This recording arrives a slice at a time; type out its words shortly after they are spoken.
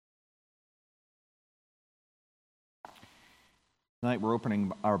Tonight we're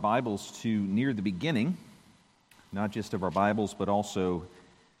opening our Bibles to near the beginning, not just of our Bibles, but also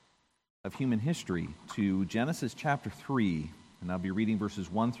of human history, to Genesis chapter 3. And I'll be reading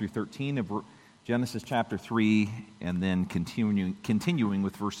verses 1 through 13 of Genesis chapter 3, and then continuing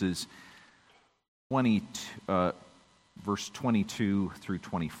with verse 22 through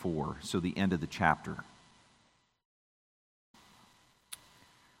 24, so the end of the chapter.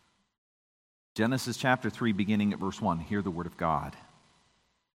 Genesis chapter 3, beginning at verse 1. Hear the word of God.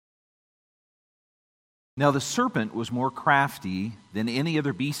 Now the serpent was more crafty than any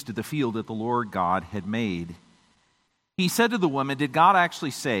other beast of the field that the Lord God had made. He said to the woman, "Did God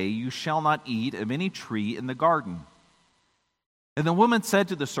actually say, 'You shall not eat of any tree in the garden'?" And the woman said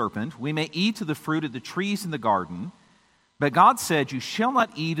to the serpent, "We may eat of the fruit of the trees in the garden, but God said, 'You shall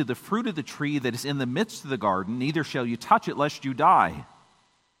not eat of the fruit of the tree that is in the midst of the garden, neither shall you touch it, lest you die.'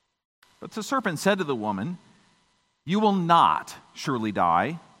 But the serpent said to the woman, 'You will not surely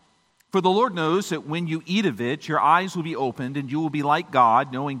die, for the Lord knows that when you eat of it, your eyes will be opened, and you will be like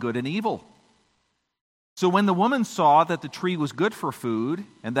God, knowing good and evil.' So when the woman saw that the tree was good for food,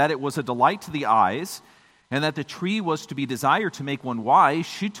 and that it was a delight to the eyes, and that the tree was to be desired to make one wise,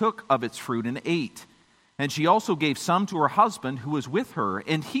 she took of its fruit and ate. And she also gave some to her husband who was with her,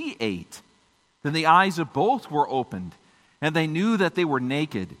 and he ate. Then the eyes of both were opened, and they knew that they were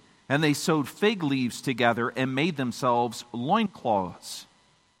naked. And they sewed fig leaves together and made themselves loincloths.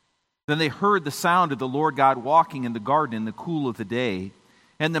 Then they heard the sound of the Lord God walking in the garden in the cool of the day.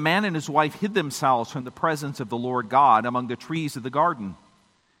 And the man and his wife hid themselves from the presence of the Lord God among the trees of the garden.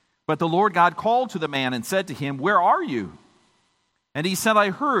 But the Lord God called to the man and said to him, 'Where are you?' And he said,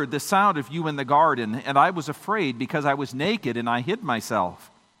 'I heard the sound of you in the garden, and I was afraid because I was naked and I hid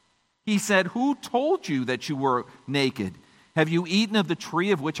myself.' He said, 'Who told you that you were naked? Have you eaten of the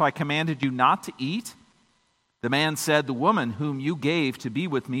tree of which I commanded you not to eat?' The man said, 'The woman whom you gave to be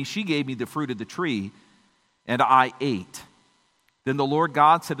with me, she gave me the fruit of the tree, and I ate.' Then the Lord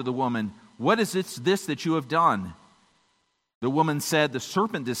God said to the woman, 'What is this that you have done?' The woman said, 'The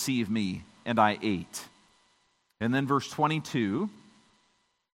serpent deceived me, and I ate.'" And then verse 22.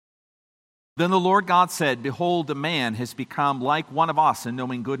 "Then the Lord God said, 'Behold, the man has become like one of us in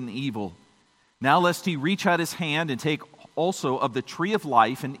knowing good and evil. Now lest he reach out his hand and take also of the tree of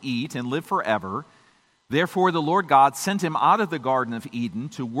life and eat and live forever.' Therefore the Lord God sent him out of the Garden of Eden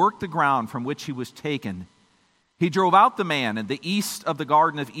to work the ground from which he was taken. He drove out the man, and the east of the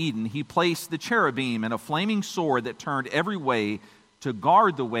Garden of Eden he placed the cherubim and a flaming sword that turned every way to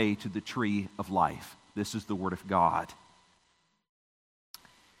guard the way to the tree of life." This is the word of God.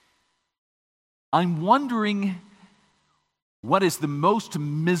 I'm wondering what is the most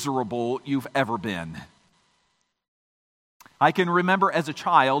miserable you've ever been. I can remember as a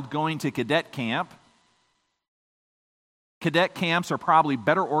child going to cadet camp. Cadet camps are probably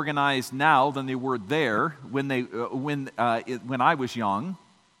better organized now than they were there when I was young.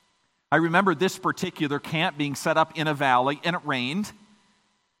 I remember this particular camp being set up in a valley, and it rained.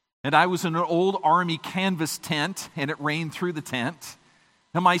 And I was in an old army canvas tent, and it rained through the tent.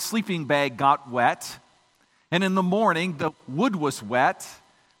 And my sleeping bag got wet. And in the morning, the wood was wet,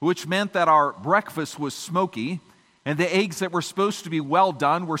 which meant that our breakfast was smoky. And the eggs that were supposed to be well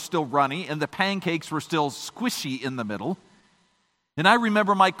done were still runny, and the pancakes were still squishy in the middle. And I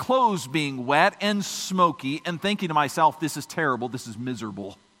remember my clothes being wet and smoky and thinking to myself, this is terrible, this is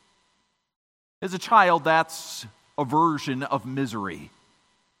miserable. As a child, that's a version of misery.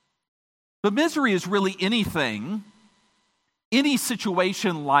 But misery is really anything, any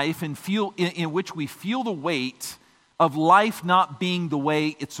situation in life in which we feel the weight of life not being the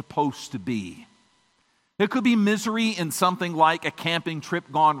way it's supposed to be. It could be misery in something like a camping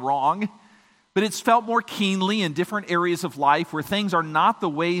trip gone wrong, but it's felt more keenly in different areas of life where things are not the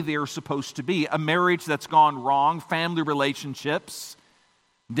way they're supposed to be. A marriage that's gone wrong, family relationships,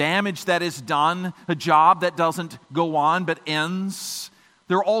 damage that is done, a job that doesn't go on but ends.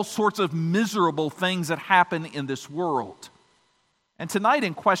 There are all sorts of miserable things that happen in this world. And tonight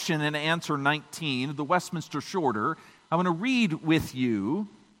in question and answer 19, the Westminster Shorter, I want to read with you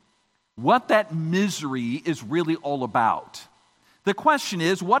what that misery is really all about. The question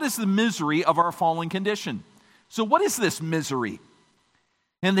is, what is the misery of our fallen condition? So what is this misery?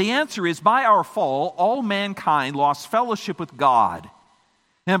 And the answer is, by our fall, all mankind lost fellowship with God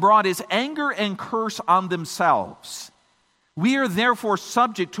and brought his anger and curse on themselves. We are therefore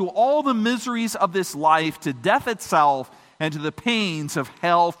subject to all the miseries of this life, to death itself, and to the pains of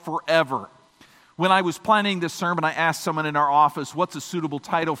hell forever. When I was planning this sermon, I asked someone in our office, what's a suitable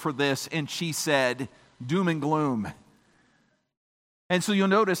title for this? And she said, Doom and Gloom. And so you'll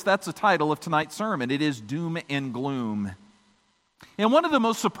notice that's the title of tonight's sermon. It is Doom and Gloom. And one of the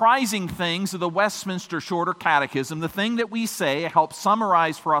most surprising things of the Westminster Shorter Catechism, the thing that we say helps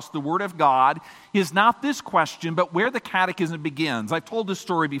summarize for us the Word of God, is not this question, but where the Catechism begins. I've told this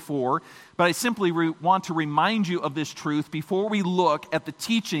story before, but I simply want to remind you of this truth before we look at the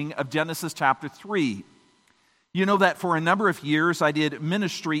teaching of Genesis chapter 3. You know that for a number of years I did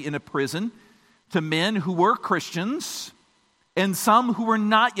ministry in a prison to men who were Christians and some who were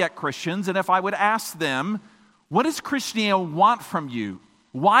not yet Christians. And if I would ask them, what does Christianity want from you?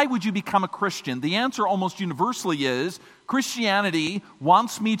 Why would you become a Christian? The answer almost universally is, Christianity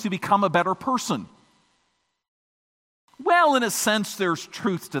wants me to become a better person. Well, in a sense, there's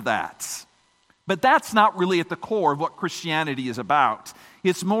truth to that. But that's not really at the core of what Christianity is about.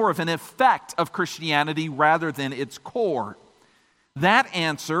 It's more of an effect of Christianity rather than its core. That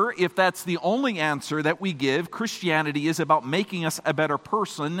answer, if that's the only answer that we give, Christianity is about making us a better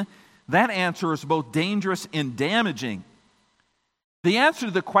person, that answer is both dangerous and damaging. The answer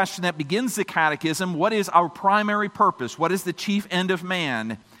to the question that begins the Catechism, what is our primary purpose, what is the chief end of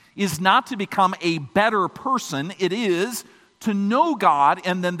man, is not to become a better person. It is to know God,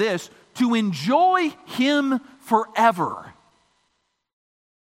 and then this, to enjoy Him forever.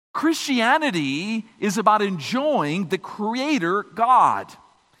 Christianity is about enjoying the Creator God.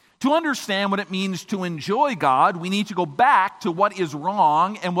 To understand what it means to enjoy God, we need to go back to what is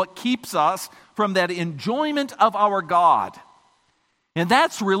wrong and what keeps us from that enjoyment of our God. And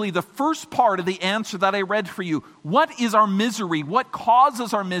that's really the first part of the answer that I read for you. What is our misery? What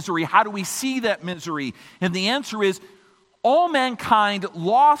causes our misery? How do we see that misery? And the answer is, all mankind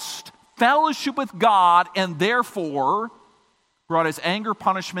lost fellowship with God and therefore brought us anger,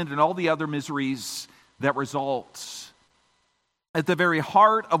 punishment, and all the other miseries that result. At the very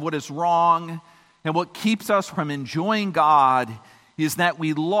heart of what is wrong and what keeps us from enjoying God is that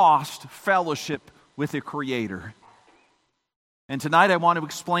we lost fellowship with the Creator. And tonight I want to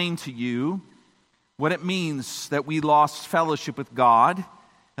explain to you what it means that we lost fellowship with God.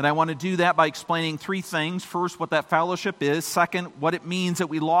 And I want to do that by explaining three things. First, what that fellowship is. Second, what it means that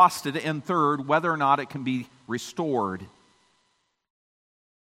we lost it. And third, whether or not it can be restored.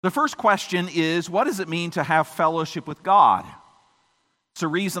 The first question is, what does it mean to have fellowship with God? It's the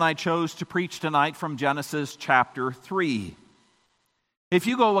reason I chose to preach tonight from Genesis chapter 3. If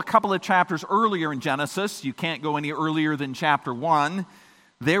you go a couple of chapters earlier in Genesis, you can't go any earlier than chapter 1,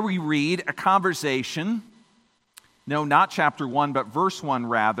 there we read a conversation, no, not chapter 1, but verse 1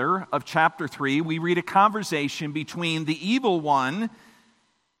 rather, of chapter 3. We read a conversation between the evil one,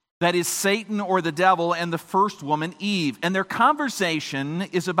 that is Satan or the devil, and the first woman, Eve. And their conversation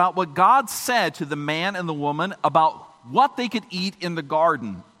is about what God said to the man and the woman about what they could eat in the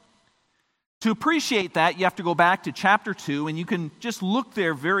garden. To appreciate that, you have to go back to chapter 2, and you can just look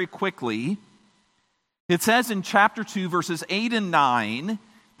there very quickly. It says in chapter 2, verses 8 and 9,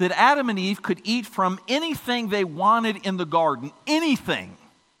 that Adam and Eve could eat from anything they wanted in the garden. Anything.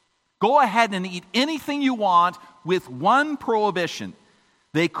 Go ahead and eat anything you want with one prohibition.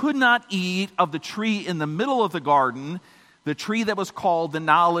 They could not eat of the tree in the middle of the garden, the tree that was called the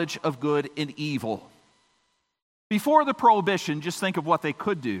knowledge of good and evil. Before the prohibition, just think of what they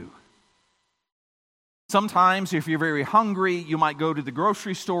could do. Sometimes, if you're very hungry, you might go to the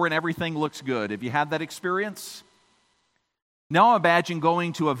grocery store and everything looks good. Have you had that experience? Now imagine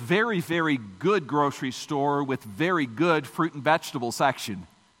going to a very, very good grocery store with very good fruit and vegetable section.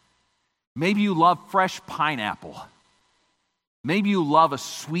 Maybe you love fresh pineapple. Maybe you love a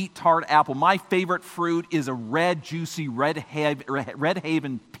sweet tart apple. My favorite fruit is a red, juicy Red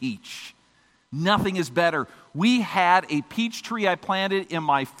Haven peach. Nothing is better. We had a peach tree I planted in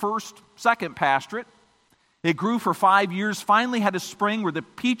my second pastorate. It grew for 5 years, finally had a spring where the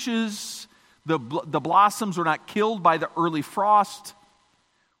peaches, the blossoms were not killed by the early frost.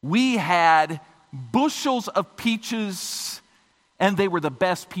 We had bushels of peaches, and they were the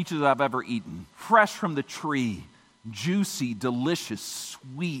best peaches I've ever eaten. Fresh from the tree, juicy, delicious,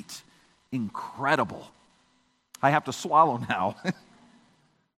 sweet, incredible. I have to swallow now.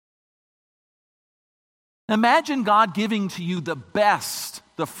 Imagine God giving to you the best,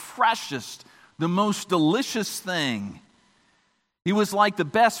 the freshest, the most delicious thing. He was like the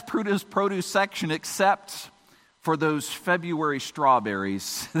best produce section except for those February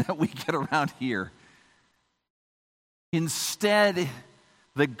strawberries that we get around here. Instead,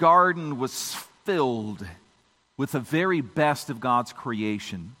 the garden was filled with the very best of God's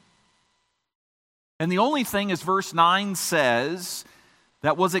creation. And the only thing, as verse 9 says,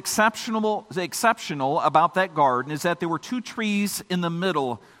 that was exceptional about that garden is that there were two trees in the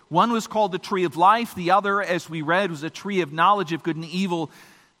middle. One was called the tree of life. The other, as we read, was a tree of knowledge of good and evil.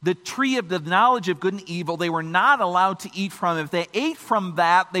 the tree of the knowledge of good and evil, they were not allowed to eat from. If they ate from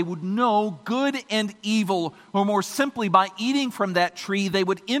that, they would know good and evil. Or more simply, by eating from that tree, they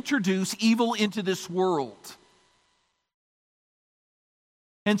would introduce evil into this world.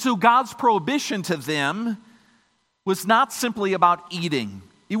 And so God's prohibition to them was not simply about eating.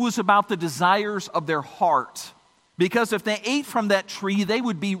 It was about the desires of their heart. Because if they ate from that tree, they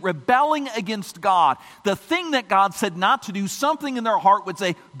would be rebelling against God. The thing that God said not to do, something in their heart would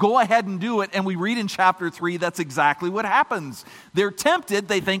say, go ahead and do it. And we read in chapter 3, that's exactly what happens. They're tempted.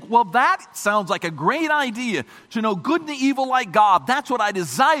 They think, well, that sounds like a great idea. To know good and evil like God, that's what I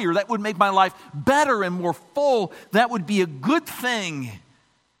desire. That would make my life better and more full. That would be a good thing.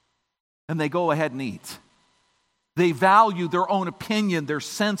 And they go ahead and eat. They value their own opinion, their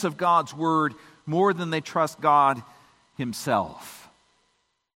sense of God's word, more than they trust God himself.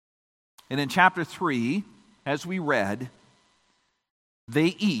 And in chapter 3, as we read, they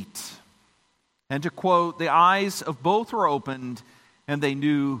eat. And to quote, the eyes of both were opened, and they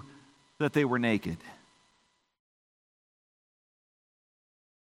knew that they were naked.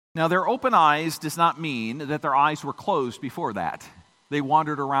 Now, their open eyes does not mean that their eyes were closed before that. They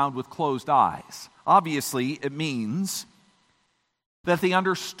wandered around with closed eyes. Obviously, it means that they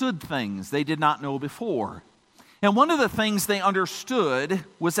understood things they did not know before. And one of the things they understood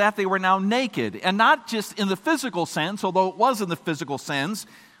was that they were now naked. And not just in the physical sense, although it was in the physical sense,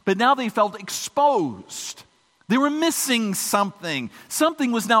 but now they felt exposed. They were missing something.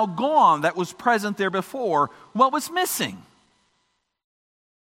 Something was now gone that was present there before. What was missing?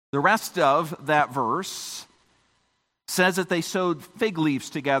 The rest of that verse says that they sewed fig leaves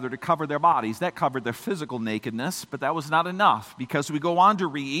together to cover their bodies. That covered their physical nakedness, but that was not enough, because we go on to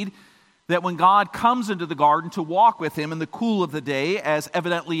read that when God comes into the garden to walk with him in the cool of the day, as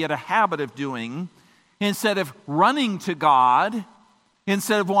evidently he had a habit of doing, instead of running to God,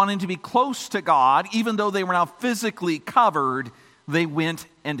 instead of wanting to be close to God, even though they were now physically covered, they went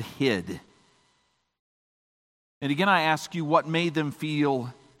and hid. And again, I ask you, what made them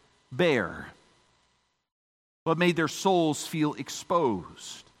feel bare? What made their souls feel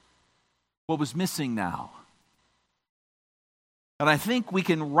exposed? What was missing now? And I think we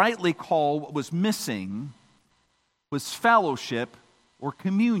can rightly call what was missing was fellowship or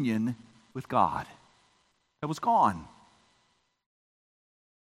communion with God. That was gone.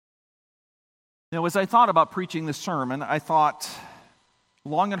 Now, as I thought about preaching this sermon, I thought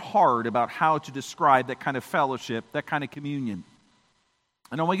long and hard about how to describe that kind of fellowship, that kind of communion.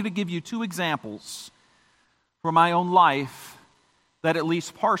 And I want to give you two examples from my own life that at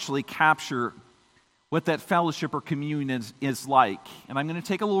least partially capture what that fellowship or communion is like. And I'm going to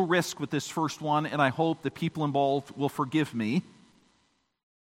take a little risk with this first one, and I hope the people involved will forgive me.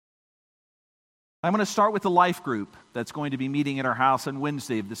 I'm going to start with the life group that's going to be meeting at our house on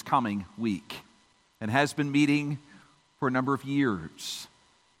Wednesday of this coming week, and has been meeting for a number of years.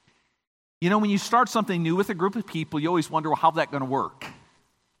 You know, when you start something new with a group of people, you always wonder, well, how's that going to work?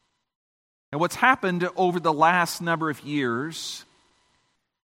 And what's happened over the last number of years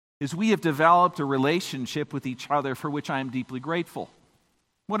is we have developed a relationship with each other for which I am deeply grateful.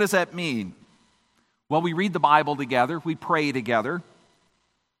 What does that mean? Well, we read the Bible together, we pray together,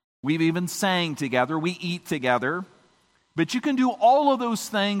 we've even sang together, we eat together, but you can do all of those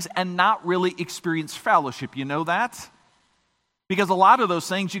things and not really experience fellowship. You know that? Because a lot of those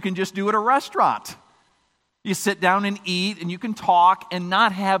things you can just do at a restaurant. You sit down and eat, and you can talk and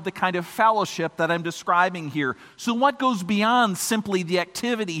not have the kind of fellowship that I'm describing here. So what goes beyond simply the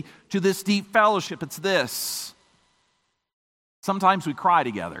activity to this deep fellowship? It's this. Sometimes we cry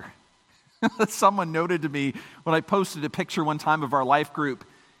together. Someone noted to me when I posted a picture one time of our life group,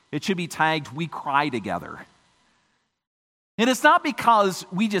 it should be tagged, "We cry together." And it's not because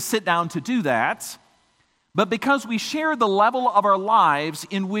we just sit down to do that, but because we share the level of our lives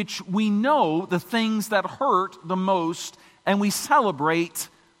in which we know the things that hurt the most and we celebrate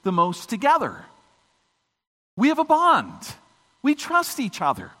the most together. We have a bond. We trust each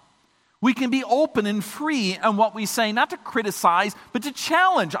other. We can be open and free in what we say, not to criticize, but to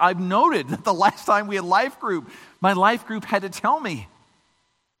challenge. I've noted that the last time we had life group, my life group had to tell me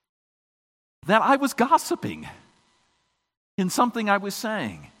that I was gossiping in something I was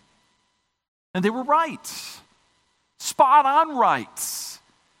saying. And they were right. Spot on right.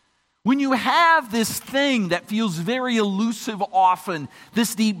 When you have this thing that feels very elusive often,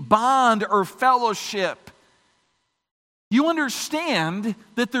 this deep bond or fellowship, you understand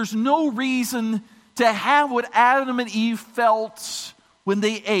that there's no reason to have what Adam and Eve felt when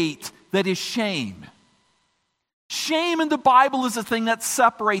they ate, that is shame. Shame in the Bible is a thing that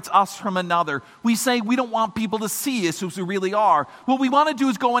separates us from another. We say we don't want people to see us as we really are. What we want to do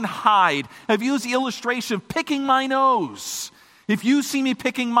is go and hide. I've used the illustration of picking my nose. If you see me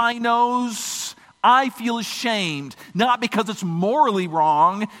picking my nose, I feel ashamed, not because it's morally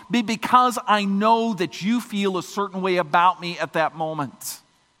wrong, but because I know that you feel a certain way about me at that moment.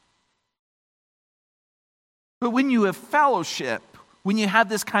 But when you have fellowship, when you have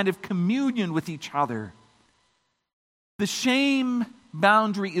this kind of communion with each other, the shame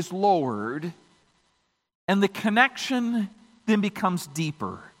boundary is lowered, and the connection then becomes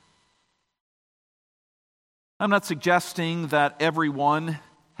deeper. I'm not suggesting that everyone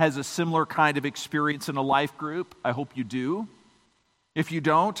has a similar kind of experience in a life group. I hope you do. If you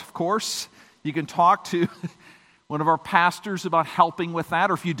don't, of course, you can talk to one of our pastors about helping with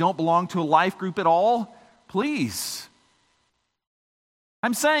that. Or if you don't belong to a life group at all, please.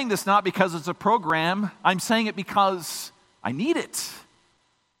 I'm saying this not because it's a program. I'm saying it because I need it.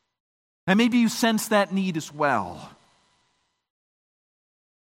 And maybe you sense that need as well.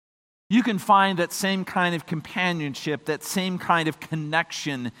 You can find that same kind of companionship, that same kind of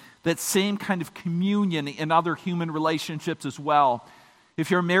connection, that same kind of communion in other human relationships as well. If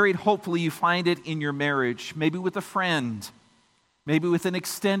you're married, hopefully you find it in your marriage, maybe with a friend, maybe with an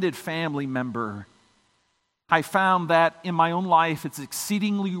extended family member. I found that in my own life, it's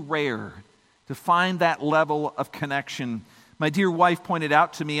exceedingly rare to find that level of connection. My dear wife pointed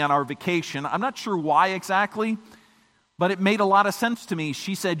out to me on our vacation, I'm not sure why exactly, but it made a lot of sense to me.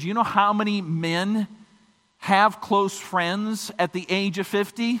 She said, you know how many men have close friends at the age of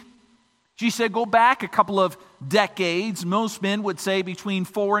 50? She said, go back a couple of decades. Most men would say between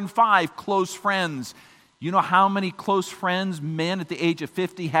 4 and 5 close friends. You know how many close friends men at the age of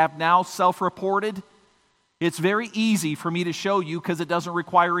 50 have now, self-reported? It's very easy for me to show you because it doesn't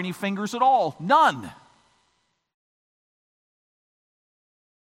require any fingers at all. None.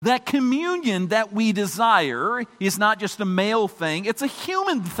 That communion that we desire is not just a male thing, it's a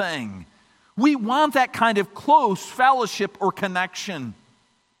human thing. We want that kind of close fellowship or connection.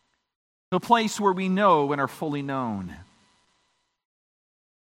 A place where we know and are fully known.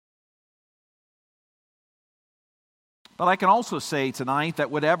 But I can also say tonight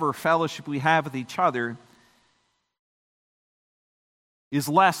that whatever fellowship we have with each other is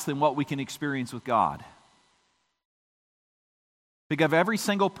less than what we can experience with God. Because every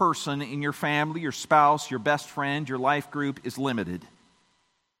single person in your family, your spouse, your best friend, your life group is limited.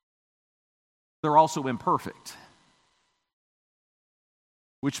 They're also imperfect.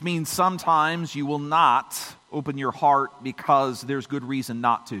 Which means sometimes you will not open your heart because there's good reason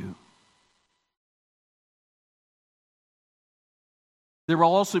not to. There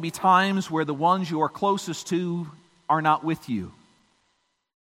will also be times where the ones you are closest to are not with you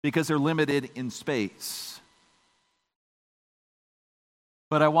because they're limited in space.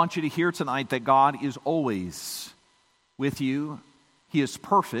 But I want you to hear tonight that God is always with you. He is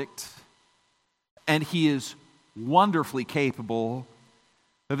perfect, and He is wonderfully capable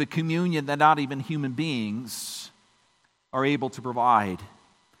of a communion that not even human beings are able to provide.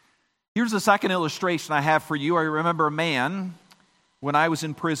 Here's the second illustration I have for you. I remember a man when I was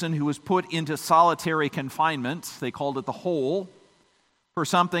in prison who was put into solitary confinement. They called it the hole, for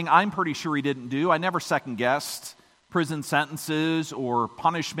something I'm pretty sure he didn't do. I never second-guessed prison sentences or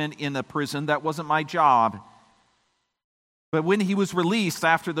punishment in a prison. That wasn't my job. But when he was released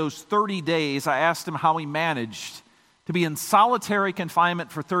after those 30 days, I asked him how he managed to be in solitary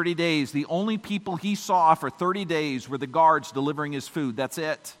confinement for 30 days. The only people he saw for 30 days were the guards delivering his food. That's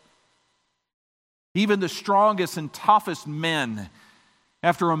it. Even the strongest and toughest men,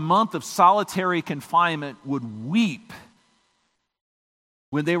 after a month of solitary confinement, would weep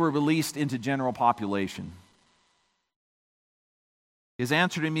when they were released into general population. His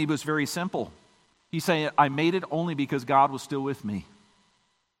answer to me was very simple. He said, I made it only because God was still with me.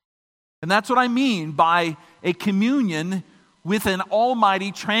 And that's what I mean by a communion with an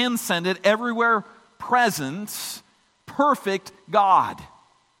almighty, transcendent, everywhere present, perfect God.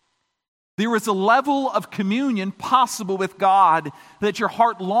 There is a level of communion possible with God that your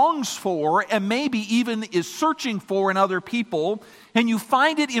heart longs for and maybe even is searching for in other people. And you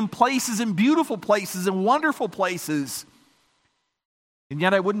find it in places, in beautiful places, in wonderful places. And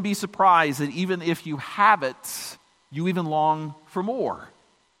yet I wouldn't be surprised that even if you have it, you even long for more.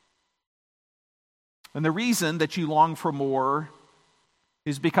 And the reason that you long for more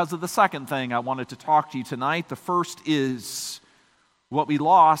is because of the second thing I wanted to talk to you tonight. The first is what we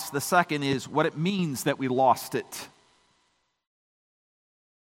lost. The second is what it means that we lost it.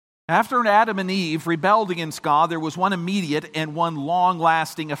 After Adam and Eve rebelled against God, there was one immediate and one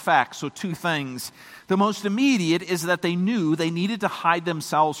long-lasting effect. So two things. The most immediate is that they knew they needed to hide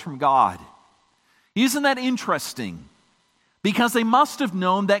themselves from God. Isn't that interesting? Because they must have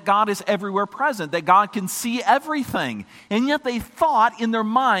known that God is everywhere present, that God can see everything. And yet they thought in their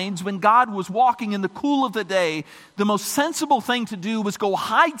minds when God was walking in the cool of the day, the most sensible thing to do was go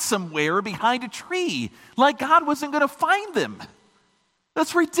hide somewhere behind a tree, like God wasn't going to find them.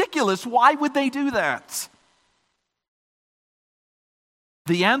 That's ridiculous. Why would they do that?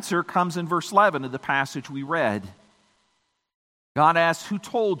 The answer comes in verse 11 of the passage we read. God asks, "Who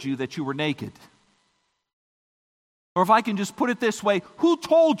told you that you were naked?" Or if I can just put it this way, who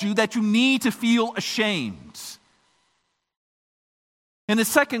told you that you need to feel ashamed? And the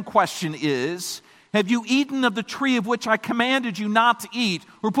second question is, have you eaten of the tree of which I commanded you not to eat?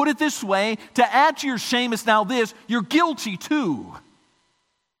 Or put it this way, to add to your shame is now this, you're guilty too.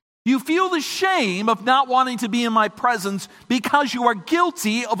 You feel the shame of not wanting to be in my presence because you are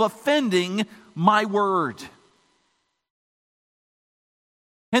guilty of offending my word.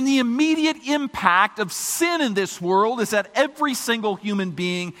 And the immediate impact of sin in this world is that every single human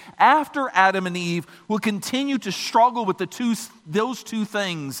being after Adam and Eve will continue to struggle with those two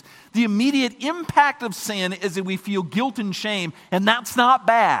things. The immediate impact of sin is that we feel guilt and shame, and that's not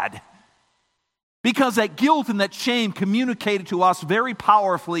bad. Because that guilt and that shame communicated to us very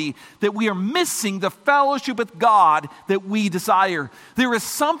powerfully that we are missing the fellowship with God that we desire. There is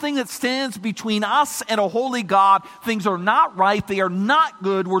something that stands between us and a holy God. Things are not right. They are not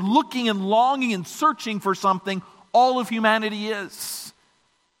good. We're looking and longing and searching for something. All of humanity is.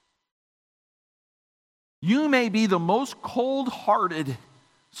 You may be the most cold-hearted,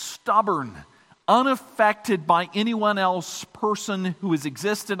 stubborn, unaffected by anyone else person who has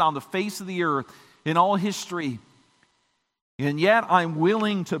existed on the face of the earth in all history. And yet I'm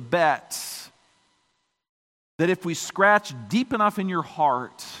willing to bet that if we scratch deep enough in your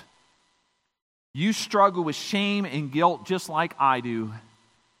heart, you struggle with shame and guilt just like I do.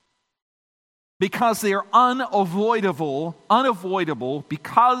 Because they are unavoidable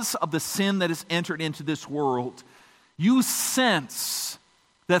because of the sin that has entered into this world. You sense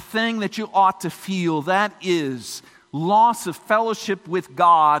the thing that you ought to feel, that is, loss of fellowship with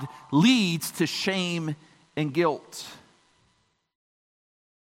God leads to shame and guilt.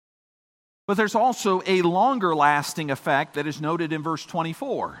 But there's also a longer lasting effect that is noted in verse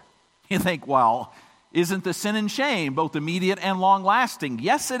 24. You think, well, isn't the sin and shame both immediate and long lasting?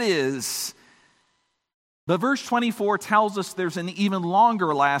 Yes, it is. But verse 24 tells us there's an even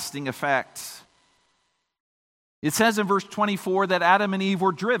longer lasting effect. It says in verse 24 that Adam and Eve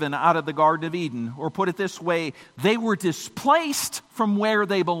were driven out of the Garden of Eden. Or put it this way, they were displaced from where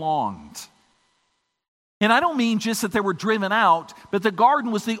they belonged. And I don't mean just that they were driven out, but the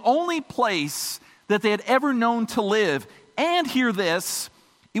garden was the only place that they had ever known to live. And hear this,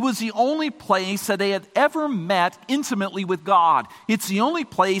 it was the only place that they had ever met intimately with God. It's the only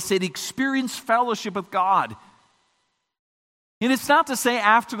place they'd experienced fellowship with God. And it's not to say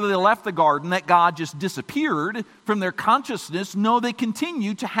after they left the garden that God just disappeared from their consciousness. No, they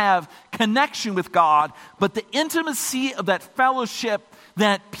continued to have connection with God. But the intimacy of that fellowship,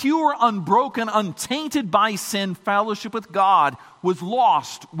 that pure, unbroken, untainted by sin fellowship with God was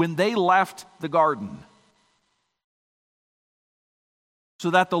lost when they left the garden. So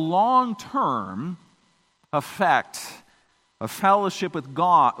that the long-term effect of fellowship with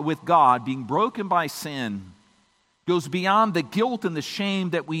God being broken by sin goes beyond the guilt and the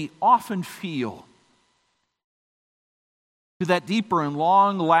shame that we often feel to that deeper and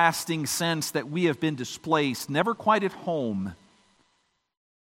long-lasting sense that we have been displaced, never quite at home,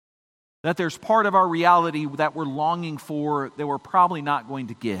 that there's part of our reality that we're longing for that we're probably not going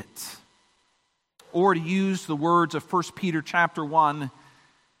to get. Or to use the words of 1 Peter chapter 1,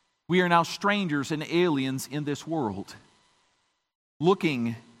 we are now strangers and aliens in this world,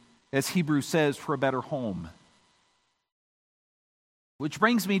 looking, as Hebrews says, for a better home. Which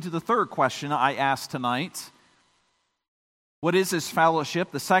brings me to the third question I asked tonight. What is this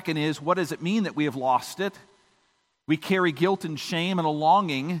fellowship? The second is, what does it mean that we have lost it? We carry guilt and shame and a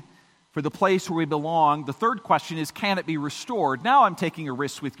longing for the place where we belong. The third question is, can it be restored? Now I'm taking a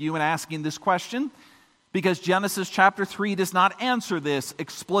risk with you and asking this question because Genesis chapter 3 does not answer this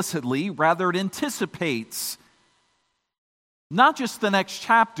explicitly. Rather, it anticipates not just the next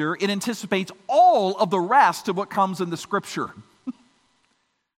chapter, it anticipates all of the rest of what comes in the Scripture.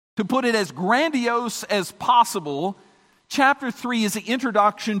 To put it as grandiose as possible, chapter 3 is the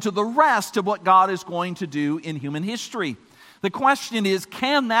introduction to the rest of what God is going to do in human history. The question is,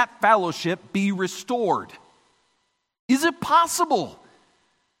 can that fellowship be restored? Is it possible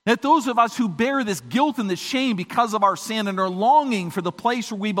That those of us who bear this guilt and this shame because of our sin and are longing for the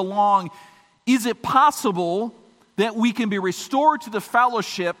place where we belong, is it possible that we can be restored to the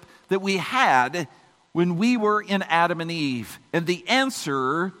fellowship that we had when we were in Adam and Eve? And the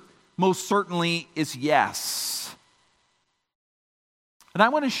answer most certainly is yes. And I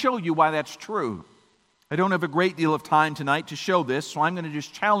want to show you why that's true. I don't have a great deal of time tonight to show this, so I'm going to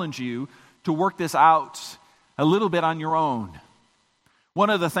just challenge you to work this out a little bit on your own. One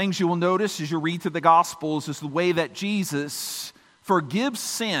of the things you will notice as you read through the Gospels is the way that Jesus forgives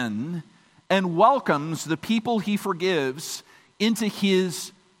sin and welcomes the people he forgives into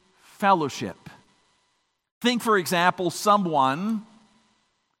his fellowship. Think, for example, someone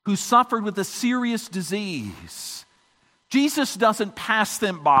who suffered with a serious disease. Jesus doesn't pass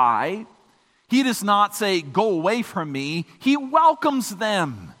them by. He does not say, "Go away from me." He welcomes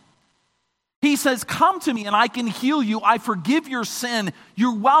them. He says, "Come to me and I can heal you. I forgive your sin.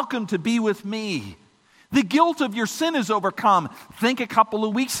 You're welcome to be with me." The guilt of your sin is overcome. Think a couple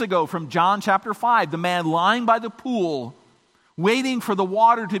of weeks ago from John chapter 5, the man lying by the pool, waiting for the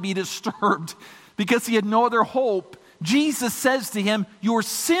water to be disturbed because he had no other hope. Jesus says to him, "Your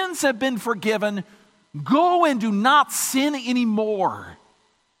sins have been forgiven. Go and do not sin anymore."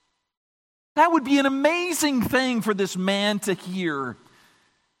 That would be an amazing thing for this man to hear.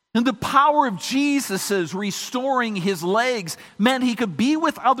 And the power of Jesus' restoring his legs meant he could be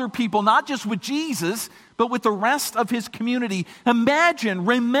with other people, not just with Jesus, but with the rest of his community.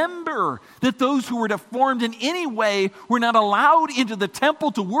 Remember that those who were deformed in any way were not allowed into the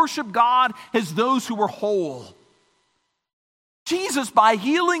temple to worship God as those who were whole. Jesus, by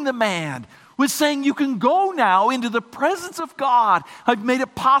healing the man, was saying, you can go now into the presence of God. I've made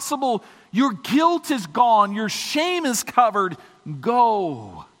it possible. Your guilt is gone. Your shame is covered.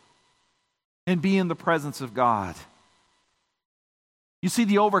 Go and be in the presence of God. You see,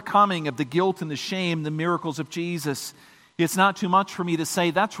 the overcoming of the guilt and the shame, the miracles of Jesus, it's not too much for me to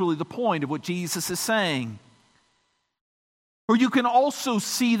say that's really the point of what Jesus is saying. Or you can also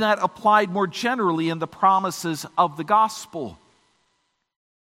see that applied more generally in the promises of the gospel.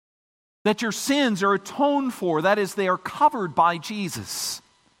 That your sins are atoned for, that is, they are covered by Jesus.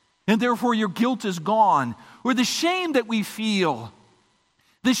 And therefore your guilt is gone. Or the shame that we feel,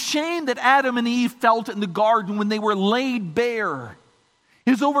 the shame that Adam and Eve felt in the garden when they were laid bare,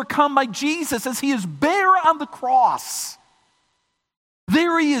 is overcome by Jesus as he is bare on the cross.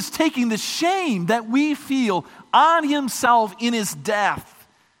 There he is taking the shame that we feel on himself in his death.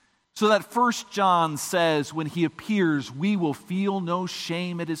 So that 1 John says, when he appears, we will feel no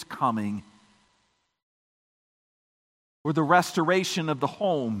shame at his coming. Or the restoration of the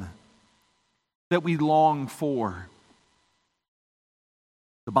home that we long for.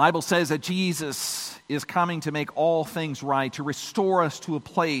 The Bible says that Jesus is coming to make all things right, to restore us to a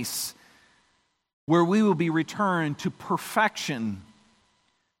place where we will be returned to perfection.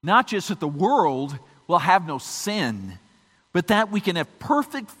 Not just that the world will have no sin, but that we can have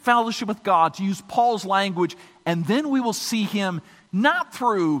perfect fellowship with God, to use Paul's language, and then we will see him not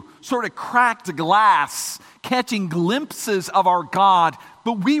through sort of cracked glass, catching glimpses of our God,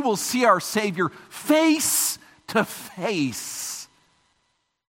 but we will see our Savior face to face.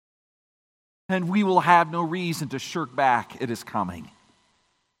 And we will have no reason to shirk back at his coming.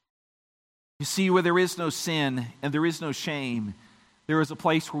 You see, where there is no sin and there is no shame, there is a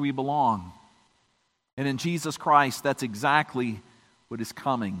place where we belong. And in Jesus Christ, that's exactly what is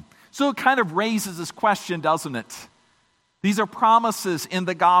coming. So it kind of raises this question, doesn't it? These are promises in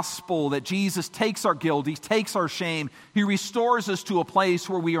the gospel that Jesus takes our guilt, he takes our shame, he restores us to a place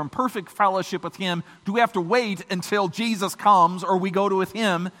where we are in perfect fellowship with him. Do we have to wait until Jesus comes, or we go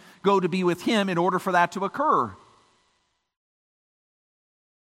to be with him in order for that to occur?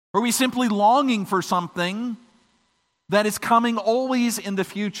 Are we simply longing for something that is coming always in the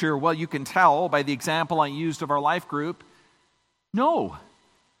future? Well, you can tell by the example I used of our life group. No.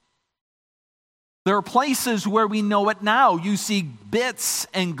 There are places where we know it now. You see bits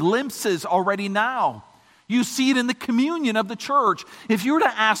and glimpses already now. You see it in the communion of the church. If you were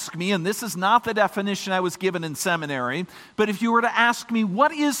to ask me, and this is not the definition I was given in seminary, but if you were to ask me,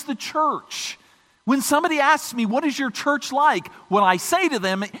 what is the church? When somebody asks me, what is your church like? What I say to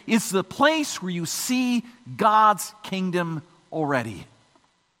them is the place where you see God's kingdom already.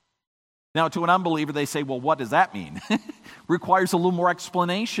 Now, to an unbeliever, they say, well, what does that mean? Requires a little more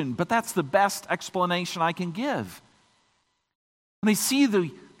explanation, but that's the best explanation I can give. When I see the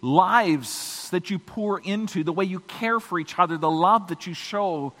lives that you pour into, the way you care for each other, the love that you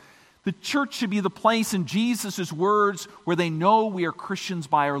show, the church should be the place in Jesus' words where they know we are Christians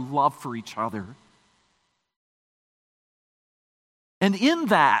by our love for each other. And in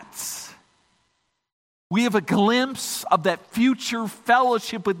that, we have a glimpse of that future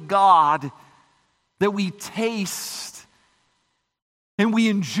fellowship with God that we taste and we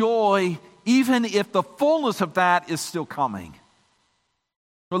enjoy, even if the fullness of that is still coming.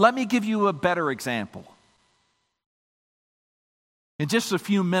 So let me give you a better example. In just a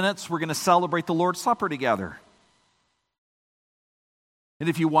few minutes, we're going to celebrate the Lord's Supper together. And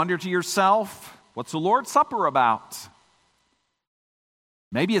if you wonder to yourself, what's the Lord's Supper about?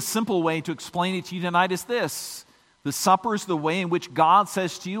 Maybe a simple way to explain it to you tonight is this. The supper is the way in which God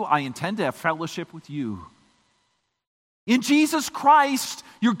says to you, I intend to have fellowship with you. In Jesus Christ,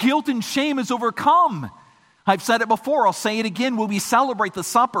 your guilt and shame is overcome. I've said it before, I'll say it again when we celebrate the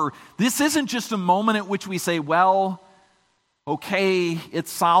supper. This isn't just a moment at which we say, well, okay,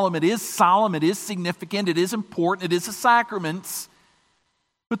 it's solemn, it is significant, it is important, it is a sacrament.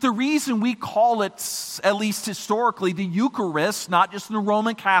 But the reason we call it, at least historically, the Eucharist, not just in the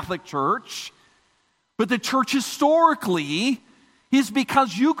Roman Catholic Church, but the church historically, is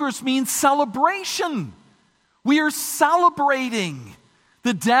because Eucharist means celebration. We are celebrating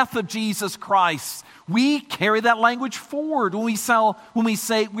the death of Jesus Christ. We carry that language forward when we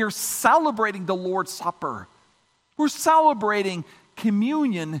say we're celebrating the Lord's Supper. We're celebrating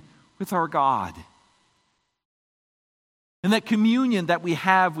communion with our God. And that communion that we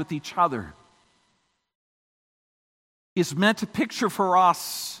have with each other is meant to picture for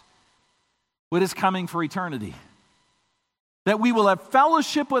us what is coming for eternity. That we will have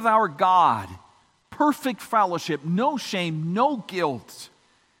fellowship with our God, perfect fellowship, no shame, no guilt,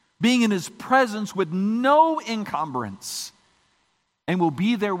 being in His presence with no encumbrance, and we'll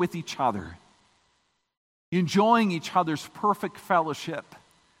be there with each other, enjoying each other's perfect fellowship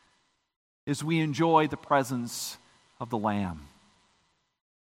as we enjoy the presence of the Lamb.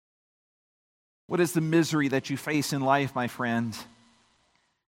 What is the misery that you face in life, my friend?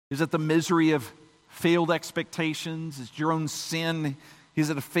 Is it the misery of failed expectations? Is it your own sin? Is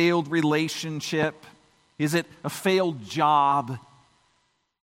it a failed relationship? Is it a failed job?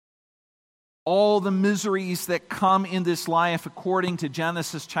 All the miseries that come in this life, according to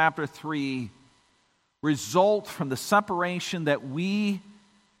Genesis chapter 3, result from the separation that we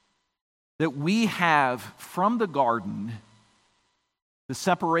have from the garden, the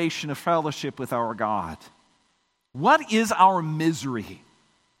separation of fellowship with our God. What is our misery?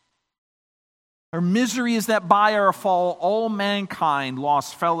 Our misery is that by our fall, all mankind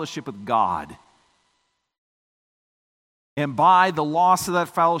lost fellowship with God. And by the loss of that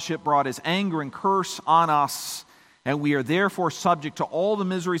fellowship brought His anger and curse on us, and we are therefore subject to all the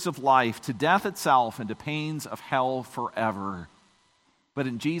miseries of life, to death itself, and to pains of hell forever. But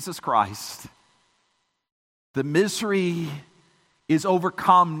in Jesus Christ, the misery is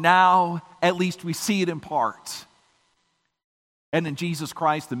overcome now, at least we see it in part. And in Jesus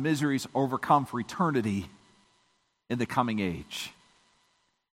Christ, the misery is overcome for eternity in the coming age.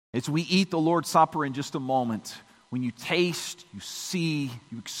 As we eat the Lord's Supper in just a moment, when you taste, you see,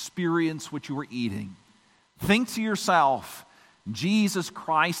 you experience what you are eating, think to yourself, Jesus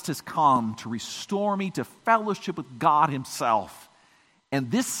Christ has come to restore me to fellowship with God Himself.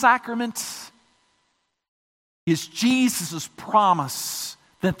 And this sacrament is Jesus' promise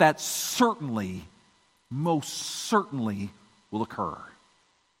that certainly, most certainly, will occur.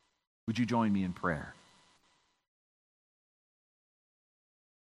 Would you join me in prayer?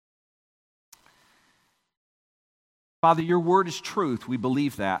 Father, your word is truth. We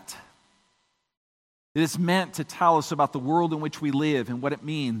believe that. It is meant to tell us about the world in which we live and what it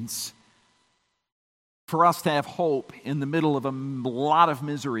means for us to have hope in the middle of a lot of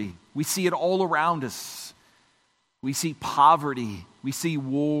misery. We see it all around us. We see poverty. We see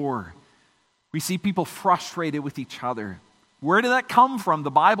war. We see people frustrated with each other. Where did that come from?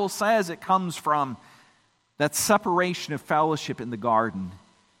 The Bible says it comes from that separation of fellowship in the garden.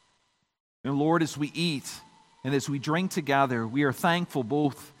 And Lord, as we eat and as we drink together, we are thankful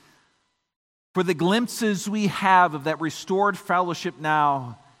both for the glimpses we have of that restored fellowship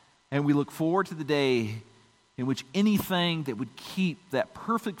now, and we look forward to the day in which anything that would keep that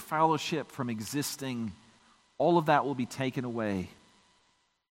perfect fellowship from existing, all of that will be taken away.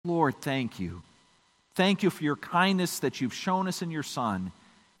 Lord, thank you. Thank you for your kindness that you've shown us in your Son.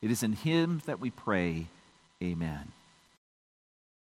 It is in Him that we pray. Amen.